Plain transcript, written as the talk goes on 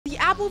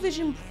Apple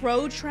Vision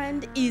Pro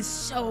trend is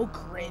so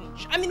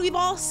cringe. I mean, we've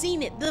all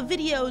seen it. The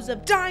videos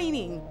of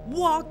dining,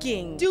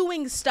 walking,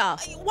 doing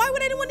stuff. Why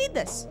would anyone need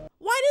this?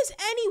 Why does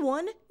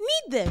anyone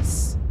need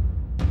this?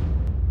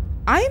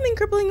 I am in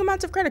crippling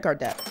amounts of credit card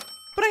debt.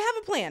 But I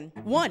have a plan.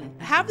 1,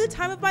 have the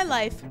time of my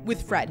life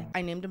with Fred.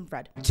 I named him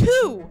Fred.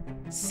 2,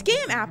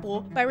 scam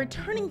Apple by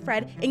returning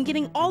Fred and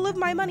getting all of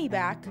my money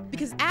back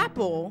because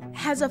Apple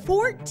has a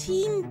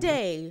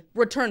 14-day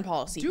return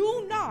policy.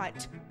 Do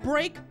not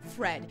break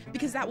Fred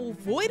because that will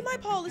void my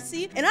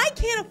policy and I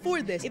can't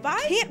afford this. If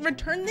I can't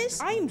return this,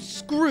 I am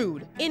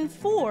screwed. In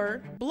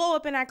 4, blow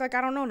up and act like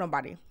I don't know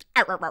nobody.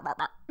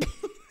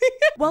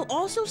 While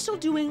also still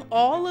doing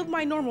all of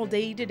my normal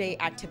day-to-day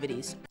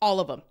activities. All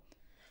of them.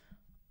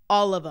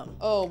 All of them.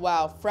 Oh,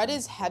 wow. Fred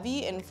is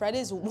heavy and Fred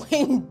is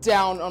weighing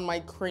down on my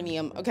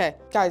cranium. Okay,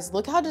 guys,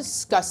 look how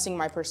disgusting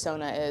my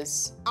persona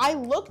is. I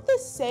look the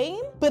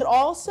same, but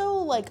also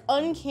like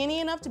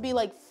uncanny enough to be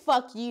like,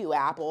 fuck you,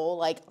 Apple.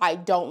 Like, I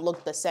don't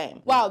look the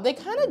same. Wow, they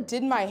kind of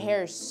did my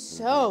hair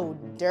so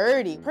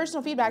dirty.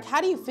 Personal feedback, how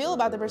do you feel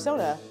about the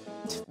persona?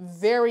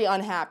 Very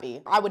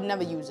unhappy. I would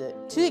never use it.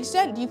 To the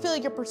extent, do you feel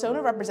like your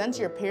persona represents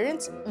your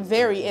appearance?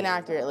 Very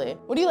inaccurately.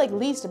 What do you like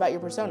least about your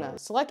persona?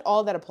 Select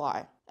all that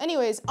apply.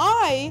 Anyways,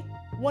 I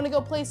want to go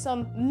play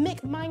some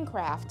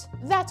Minecraft.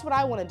 That's what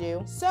I want to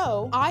do.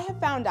 So I have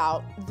found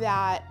out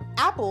that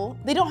Apple,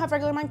 they don't have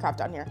regular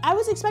Minecraft on here. I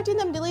was expecting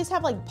them to at least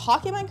have like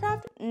Pocket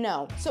Minecraft.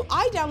 No. So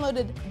I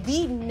downloaded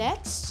the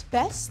next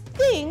best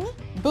thing,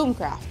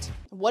 Boomcraft.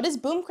 What is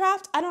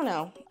Boomcraft? I don't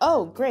know.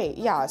 Oh, great.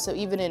 Yeah, so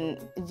even in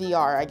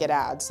VR, I get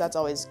ads. That's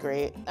always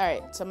great. All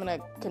right, so I'm gonna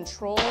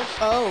control.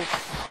 Oh.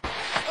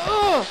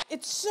 Ugh,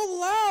 it's so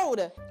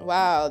loud.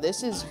 Wow,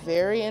 this is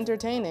very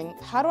entertaining.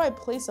 How do I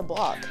place a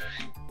block?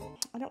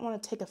 I don't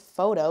want to take a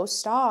photo.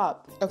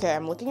 Stop. Okay,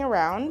 I'm looking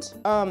around.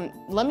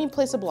 Let me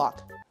place a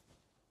block.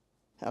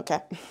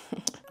 Okay.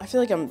 I feel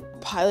like I'm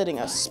piloting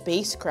a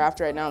spacecraft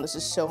right now. This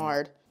is so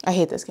hard. I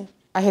hate this game.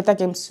 I hate that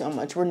game so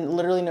much. We're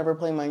literally never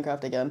playing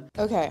Minecraft again.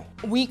 Okay,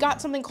 we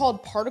got something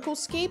called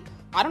Particlescape.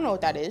 I don't know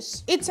what that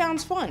is. It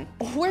sounds fun.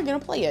 We're gonna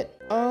play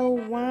it. Oh,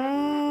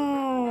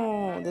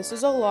 wow. This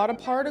is a lot of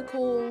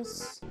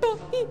particles.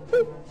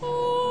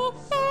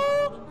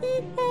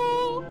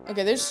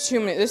 Okay, there's too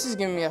many. This is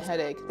giving me a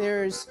headache.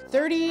 There's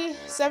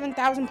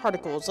 37,000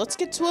 particles. Let's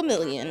get to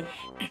 1,000,000.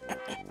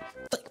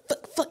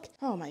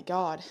 Oh my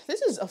God, this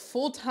is a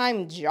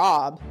full-time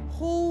job.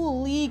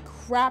 Holy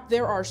crap,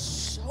 there are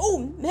so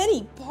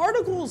many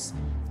particles.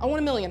 I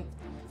want 1,000,000.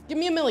 Give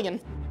me 1,000,000.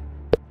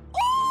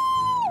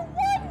 Oh,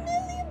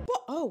 1,000,000.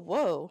 Oh,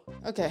 whoa.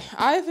 Okay,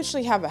 I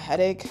officially have a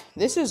headache.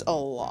 This is a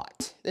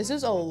lot. This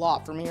is a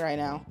lot for me right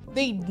now.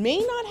 They may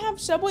not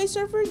have Subway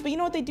Surfers, but you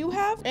know what they do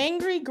have?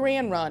 Angry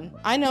Grand Run.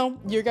 I know,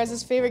 your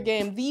guys' favorite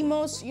game. The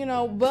most,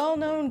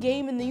 well-known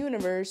game in the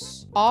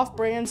universe.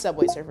 Off-brand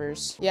Subway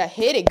Surfers. Yeah,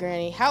 hit it,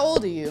 Granny. How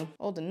old are you?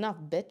 Old enough,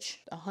 bitch.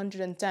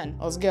 110.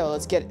 Let's go,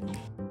 let's get it.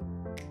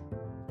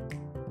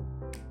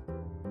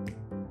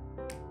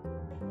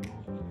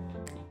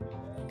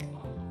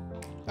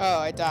 Oh,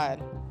 I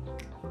died.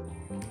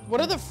 What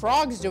are the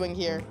frogs doing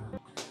here?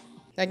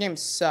 That game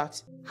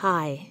sucked.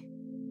 Hi,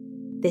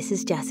 this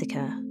is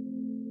Jessica,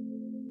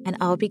 and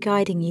I'll be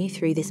guiding you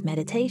through this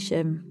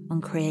meditation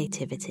on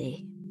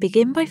creativity.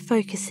 Begin by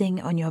focusing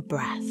on your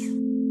breath.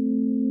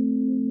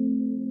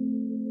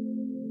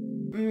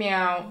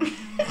 Meow.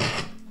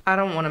 I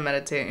don't want to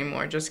meditate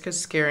anymore. Jessica's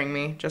scaring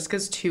me.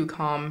 Jessica's too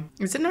calm.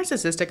 Is it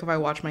narcissistic if I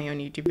watch my own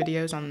YouTube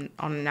videos on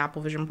an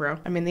Apple Vision Pro?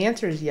 I mean, the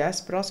answer is yes,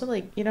 but also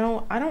like, I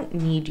don't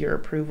need your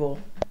approval.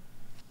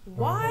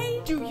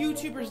 Why do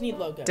YouTubers need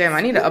logos? Damn,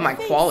 I need to up my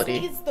quality.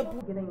 Getting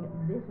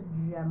this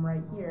gem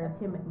right here,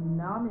 him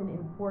nomming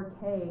in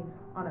 4K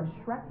on a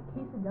Shrek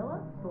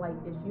quesadilla. Slight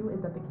issue is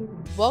that the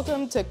quesadilla.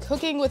 Welcome to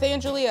Cooking with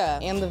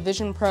Angelia and the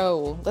Vision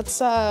Pro. Let's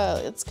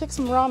cook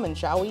some ramen,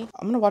 shall we?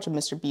 I'm gonna watch a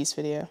Mr. Beast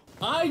video.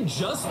 I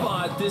just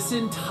bought this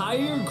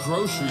entire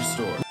grocery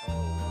store.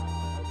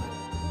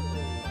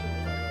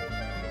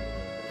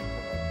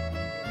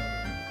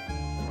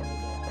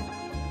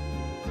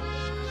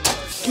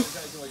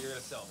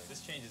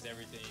 This changes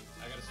everything.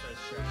 I gotta start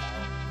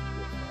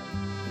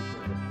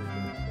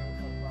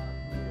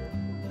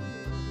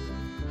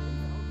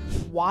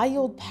stretching.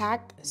 Wild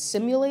Pack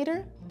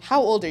Simulator?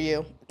 How old are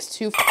you? It's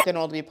too fucking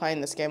old to be playing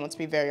this game, let's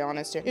be very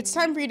honest here. It's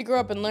time for you to grow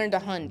up and learn to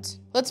hunt.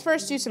 Let's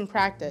first do some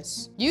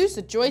practice. Use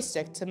the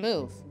joystick to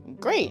move.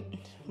 Great.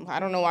 I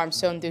don't know why I'm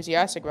so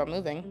enthusiastic about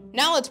moving.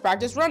 Now let's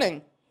practice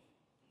running.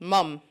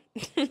 Mum.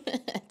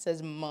 It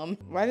says mum.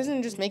 Why doesn't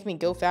it just make me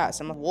go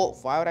fast? I'm a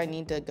wolf. Why would I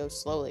need to go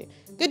slowly?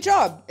 Good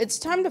job. It's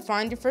time to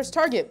find your first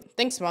target.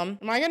 Thanks, Mom.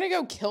 Am I gonna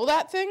go kill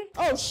that thing?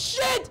 Oh,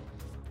 shit!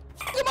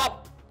 Fuck him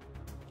up!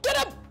 Get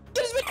him!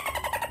 Get his...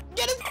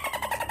 Get his...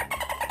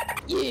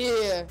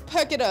 Yeah.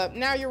 Pack it up.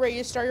 Now you're ready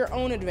to start your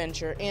own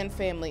adventure and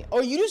family. Oh,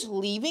 are you just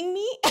leaving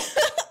me?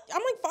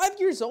 I'm like 5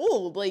 years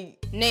old.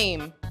 Like,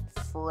 name.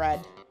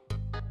 Fred.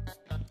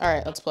 All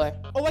right, let's play.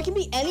 Oh, I can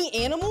be any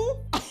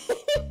animal?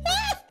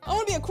 I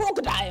want to be a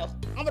crocodile.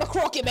 I'm gonna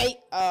croak it, mate.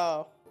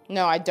 Oh,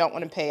 No, I don't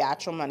want to pay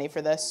actual money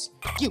for this.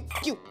 You,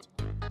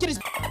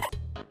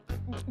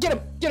 get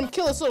him,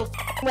 kill this little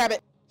rabbit.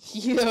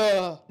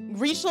 Yeah.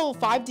 Reach level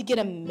 5 to get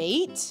a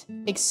mate?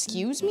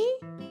 Excuse me?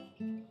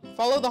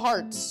 Follow the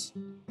hearts.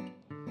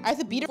 I have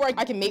to beat her before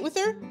I can mate with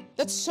her?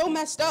 That's so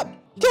messed up.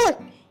 Kill her!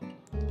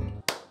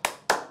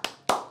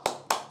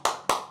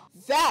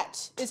 That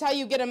is how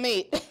you get a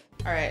mate.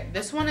 All right,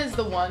 this one is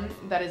the one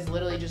that is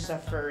literally just a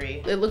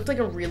furry. It looked like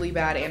a really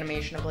bad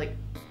animation of like,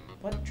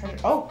 what treasure?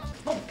 Oh,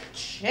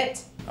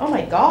 shit. Oh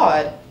my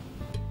God.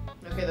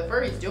 Okay, the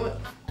furry's doing.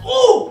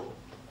 Oh!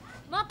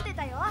 待って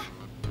たよ。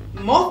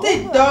持っ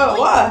てた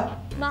わ。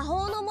魔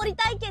法の森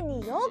体験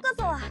にようこ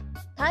そ。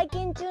体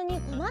験中に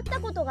困っ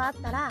たことがあっ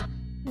たら、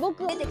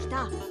僕出てき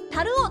た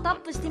樽をタッ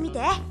プしてみて。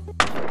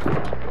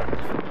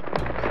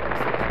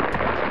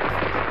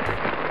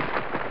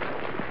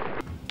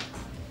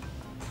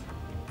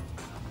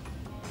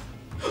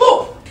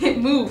Oh! It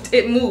moved.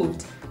 It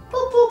moved.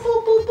 Boop, boop,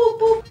 boop, boop, boop,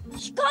 boop.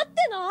 光っ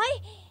てない？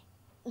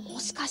も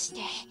しかして。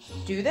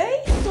Do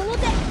they? その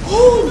手。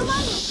 Oh の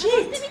前に探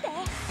してみて。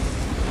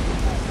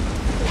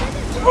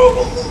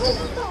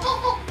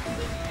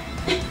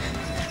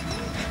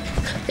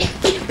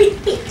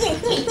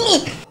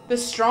 The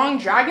strong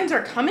dragons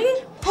are coming?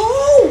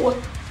 Oh!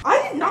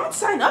 I did not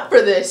sign up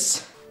for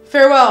this.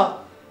 Farewell.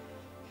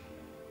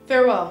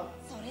 Farewell.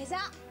 それじ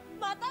ゃ、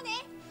また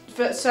ね。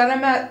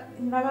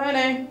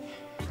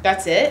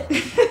That's it?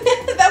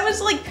 That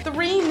was like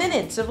 3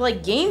 minutes of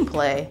like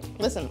gameplay.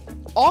 Listen,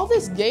 all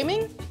this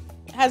gaming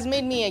has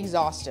made me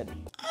exhausted.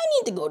 I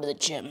need to go to the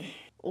gym.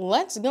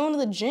 Let's go to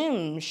the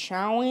gym,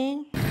 shall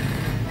we?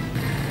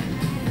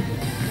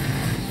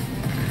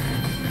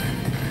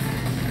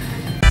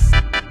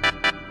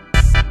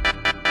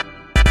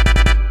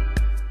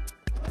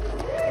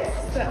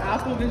 The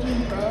Apple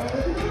Vision Pro.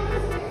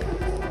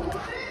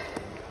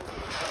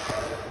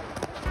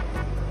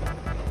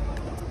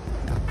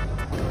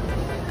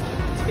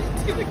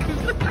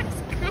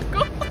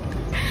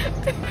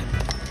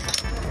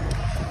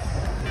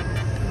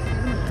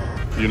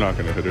 You're not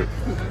gonna hit it.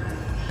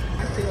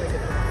 I feel like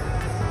it.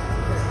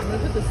 Can they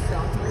put the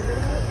stock market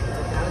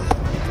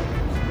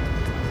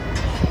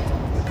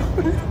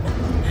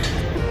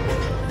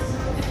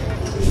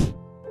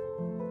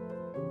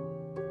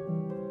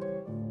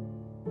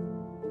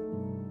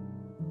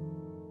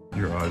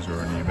Your eyes are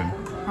uneven.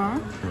 Huh?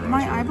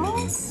 My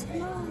eyeballs?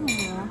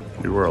 No.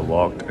 You are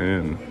locked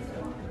in.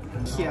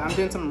 Yeah, I'm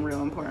doing something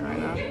real important right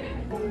now.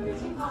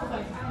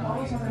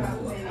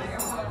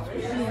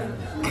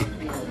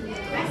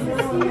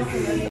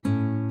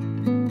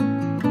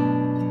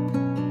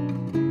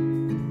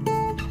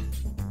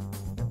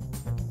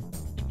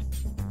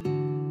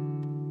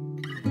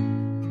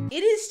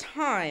 It is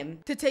time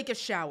to take a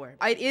shower.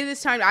 It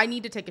is time. I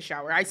need to take a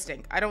shower. I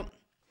stink. I don't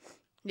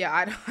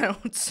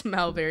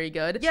smell very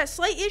good. Yeah,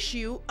 slight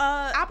issue.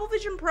 Apple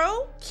Vision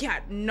Pro? Yeah,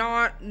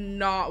 not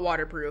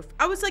waterproof.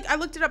 I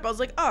looked it up. I was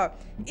like,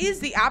 is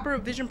the Apple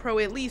Vision Pro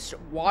at least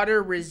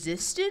water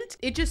resistant?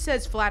 It just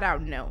says flat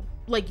out no.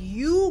 Like,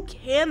 you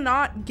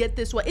cannot get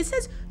this wet. It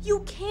says you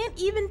can't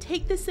even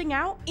take this thing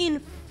out in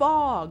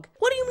fog.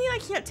 What do you mean I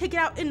can't take it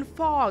out in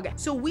fog?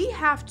 So we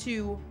have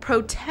to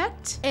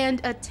protect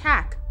and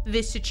attack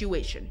this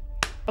situation.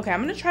 Okay, I'm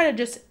gonna try to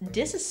just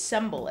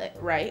disassemble it,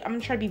 right? I'm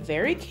gonna try to be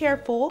very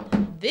careful.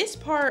 This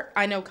part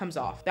I know comes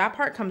off. That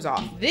part comes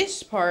off.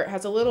 This part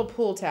has a little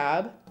pull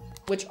tab,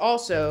 which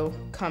also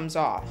comes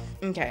off.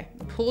 Okay,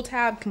 pull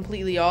tab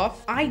completely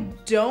off. I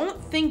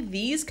don't think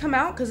these come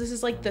out because this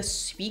is like the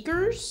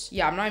speakers.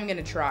 Yeah, I'm not even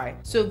gonna try.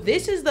 So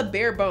this is the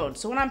bare bones.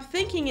 So what I'm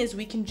thinking is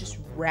we can just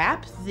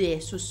wrap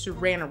this with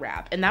Saran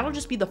wrap and that'll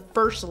just be the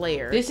first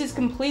layer. This is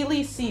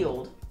completely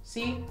sealed.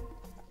 See?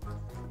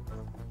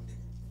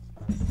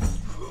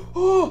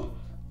 Oh,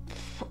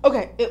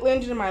 okay, it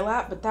landed in my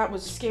lap, but that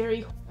was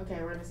scary.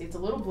 Okay, we're gonna see. It's a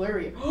little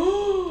blurry.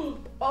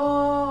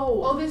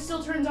 Oh, this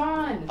still turns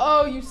on.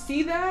 Oh, you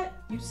see that?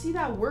 You see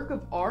that work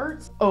of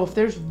art? Oh, if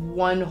there's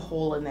one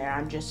hole in there,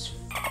 I'm just.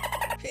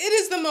 It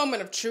is the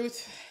moment of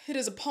truth. It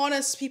is upon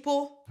us,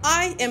 people.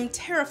 I am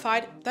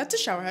terrified. That's a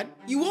shower head.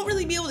 You won't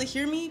really be able to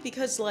hear me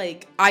because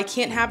like I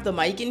can't have the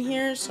mic in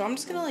here, so I'm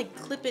just gonna like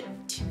clip it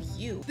to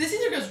you. This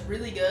either goes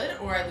really good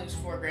or I lose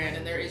 $4 grand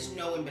and there is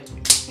no in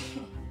between.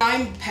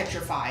 I'm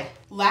petrified.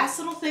 Last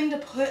little thing to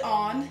put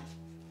on.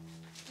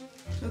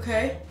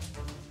 Okay.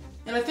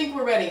 And I think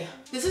we're ready.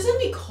 This is gonna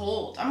be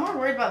cold. I'm more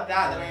worried about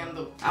that than I am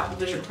the Apple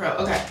Vision Pro.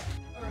 Okay.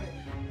 All right.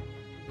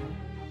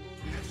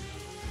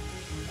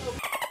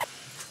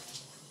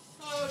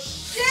 Oh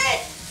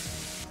shit!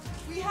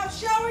 We have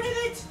showered in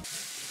it!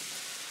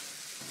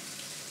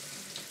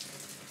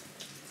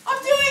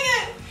 I'm doing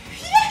it!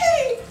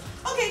 Yay!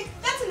 Okay,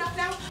 that's enough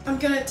now. I'm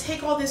gonna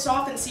take all this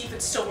off and see if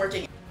it's still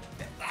working.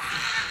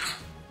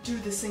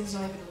 Dude, this thing's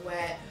not even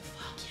wet.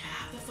 Fuck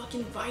yeah, the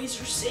fucking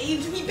visor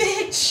saved me,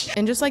 bitch!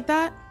 And just like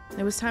that,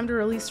 it was time to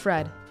release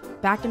Fred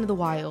back into the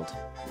wild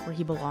where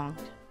he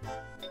belonged.